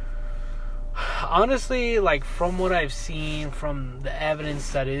honestly, from what I've seen, from the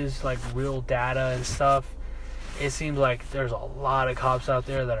evidence that is real data and stuff, it seems like there's a lot of cops out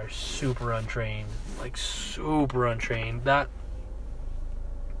there that are super untrained.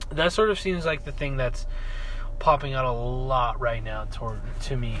 That sort of seems like the thing that's popping out a lot right now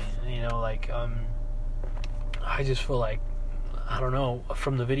to me. I just feel I don't know,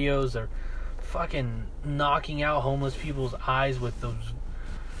 from the videos, they're fucking knocking out homeless people's eyes with those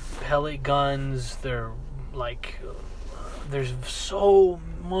pellet guns. They're there's so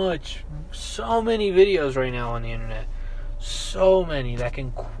many videos right now on the internet, so many that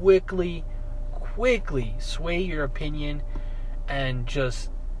can quickly sway your opinion and just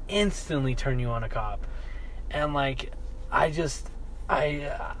instantly turn you on a cop. And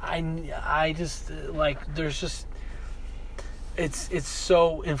it's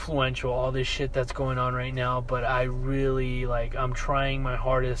so influential, all this shit that's going on right now, but I really I'm trying my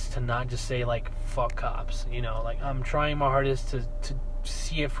hardest to not just say fuck cops, I'm trying my hardest to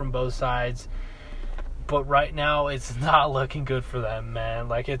see it from both sides. But right now it's not looking good for them,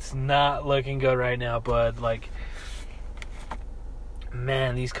 man. It's not looking good right now, bud.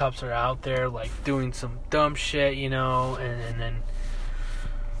 Man, these cops are out there doing some dumb shit, and then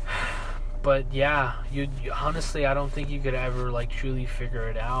but yeah, you honestly, I don't think you could ever truly figure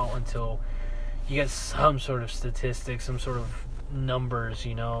it out until you get some sort of statistics, some sort of numbers,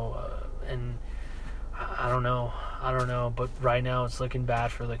 and I don't know, but right now it's looking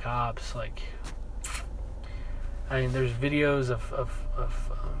bad for the cops. There's videos of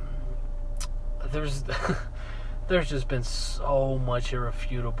there's just been so much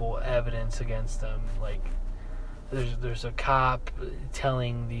irrefutable evidence against them. There's a cop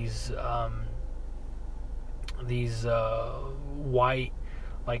telling these white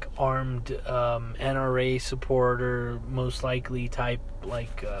armed NRA supporter, most likely type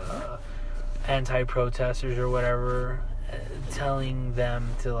anti-protesters or whatever, telling them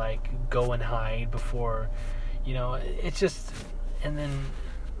to go and hide before, it's just, and then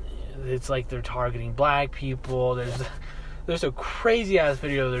it's they're targeting black people. There's a crazy ass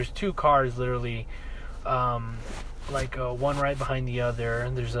video. There's two cars literally, one right behind the other,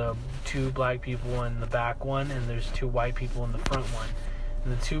 and there's two black people in the back one, and there's two white people in the front one,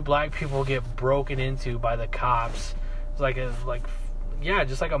 and the two black people get broken into by the cops. It's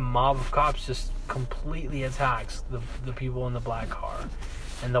just like a mob of cops just completely attacks the people in the black car,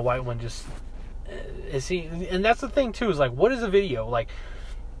 and the white one just and that's the thing too, is what is a video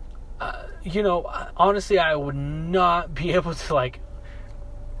honestly, I would not be able to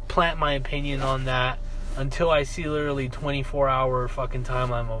plant my opinion on that until I see literally 24-hour fucking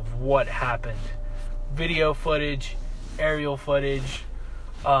timeline of what happened. Video footage, aerial footage,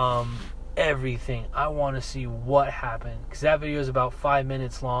 everything. I want to see what happened, because that video is about 5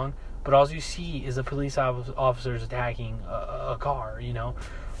 minutes long, but all you see is the police officers attacking a car.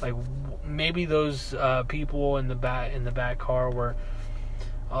 Maybe those people in the back car were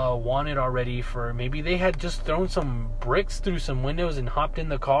wanted already for, maybe they had just thrown some bricks through some windows and hopped in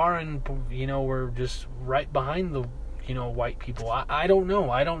the car and were just right behind the white people. I don't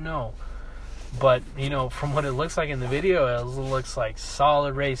know, but from what it looks like in the video, it looks like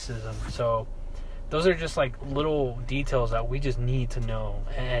solid racism. So those are just little details that we just need to know,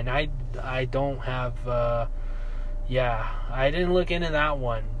 and I don't have I didn't look into that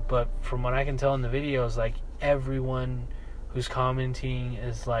one, but from what I can tell in the videos, everyone who's commenting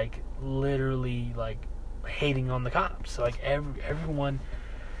is literally hating on the cops. Everyone,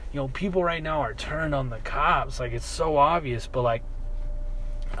 people right now are turned on the cops. It's so obvious, but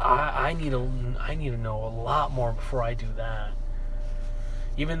I need to know a lot more before I do that.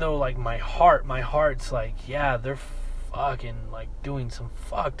 Even though my heart's yeah, they're fucking doing some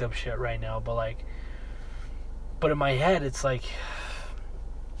fucked up shit right now, but in my head it's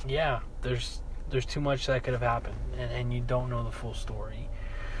yeah, there's too much that could have happened, and you don't know the full story.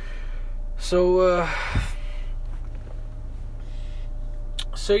 So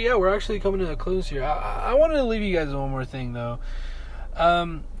yeah, we're actually coming to a close here. I wanted to leave you guys with one more thing though.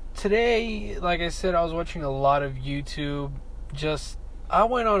 today, like I said, I was watching a lot of YouTube. I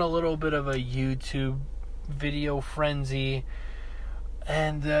went on a little bit of a YouTube video frenzy,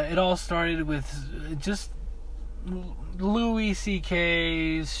 and it all started with just Louis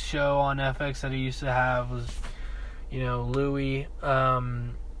C.K.'s show on FX that he used to have was, Louis.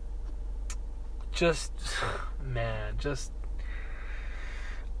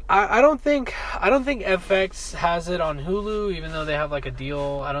 I don't think FX has it on Hulu, even though they have like a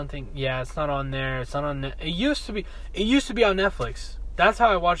deal. I don't think. Yeah, it's not on there. It's not on. It used to be on Netflix. That's how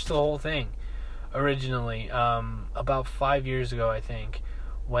I watched the whole thing originally. About 5 years ago, I think,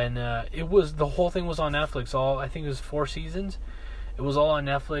 when the whole thing was on Netflix. I think it was 4 seasons. It was all on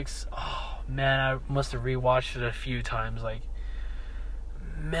Netflix. Oh man, I must have rewatched it a few times. Like,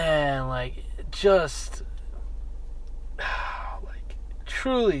 man, like just.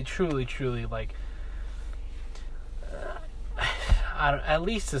 Truly, like, at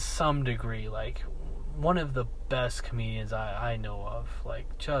least to some degree, like, one of the best comedians I know of,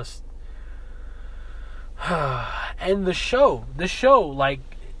 like, just, and the show, like,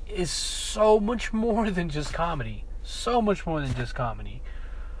 is so much more than just comedy, and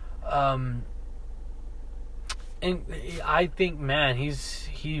I think, man,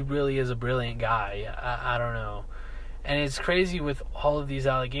 he really is a brilliant guy. I don't know. And it's crazy with all of these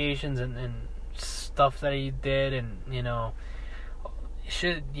allegations and stuff that he did, and I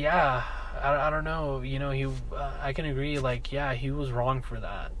don't know, I can agree, like, yeah, he was wrong for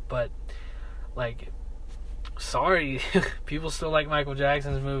that, but, like, sorry, people still like Michael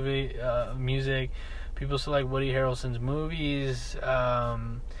Jackson's music, people still like Woody Harrelson's movies,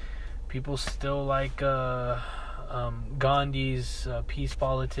 people still like Gandhi's peace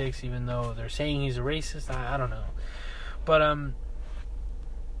politics, even though they're saying he's a racist. I don't know. But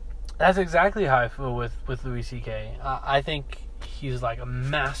that's exactly how I feel with Louis C.K. I think he's like a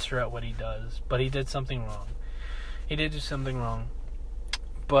master at what he does, but he did something wrong. He did do something wrong.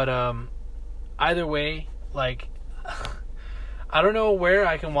 But either way, like, I don't know where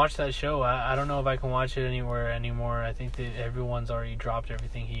I can watch that show. I don't know if I can watch it anywhere anymore. I think that everyone's already dropped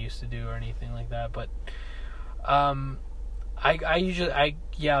everything he used to do or anything like that. But I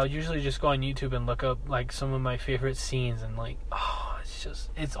usually just go on YouTube and look up like some of my favorite scenes, and like,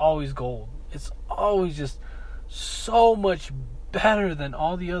 it's always gold. It's always just so much better than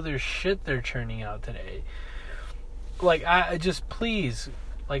all the other shit they're churning out today. Like, I just, please,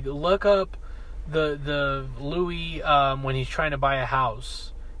 like, look up the Louis when he's trying to buy a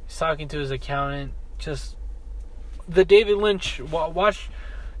house. He's talking to his accountant. Just the David Lynch. Watch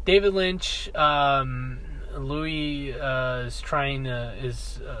David Lynch. Louis is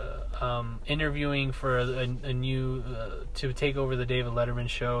interviewing for a new to take over the David Letterman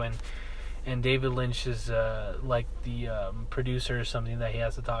show, and David Lynch is like the producer or something that he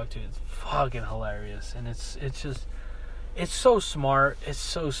has to talk to. It's fucking hilarious, and it's so smart. It's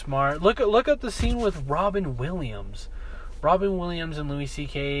so smart. Look up the scene with Robin Williams. Robin Williams and Louis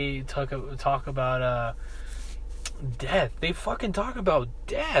C.K. talk about death. They fucking talk about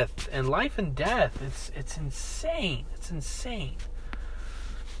death and life and death. It's insane. It's insane.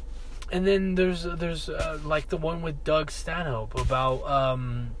 And then there's like the one with Doug Stanhope about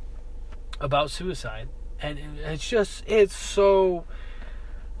suicide, and it's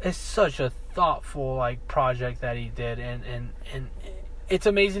such a thoughtful like project that he did, and it's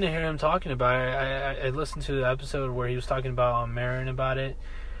amazing to hear him talking about it. I listened to the episode where he was talking about on Maron about it,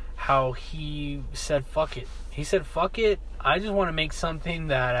 how he said fuck it. He said fuck it. I just want to make something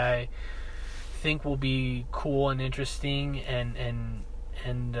that I think will be cool and interesting and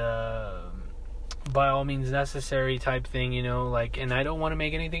by all means necessary type thing, like, and I don't want to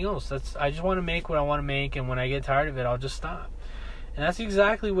make anything else. I just want to make what I want to make, and when I get tired of it, I'll just stop. And that's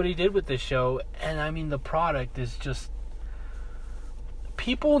exactly what he did with this show. And I mean, the product is just,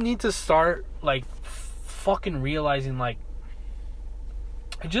 people need to start like fucking realizing, like,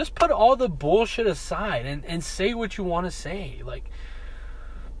 just put all the bullshit aside and say what you want to say. Like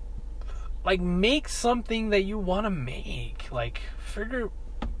make something that you want to make. Like, figure.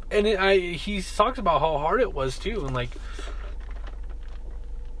 And he talks about how hard it was too, and like,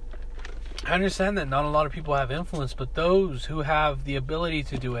 I understand that not a lot of people have influence, but those who have the ability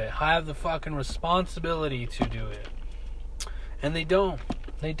to do it have the fucking responsibility to do it, and they don't.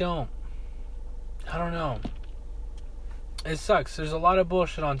 I don't know. It sucks. There's a lot of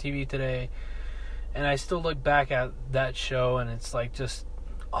bullshit on TV today, and I still look back at that show, and it's like just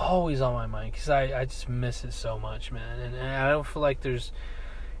always on my mind, because I just miss it so much, man. And I don't feel like there's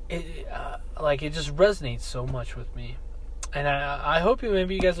it just resonates so much with me. And I hope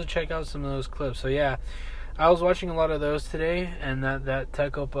maybe you guys will check out some of those clips. So yeah, I was watching a lot of those today, and that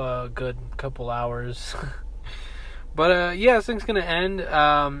took up a good couple hours. But yeah, this thing's gonna end.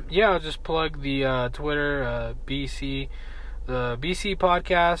 Yeah, I'll just plug the Twitter, BC, the BC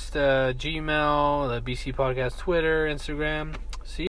Podcast, Gmail, the BC Podcast Twitter, Instagram.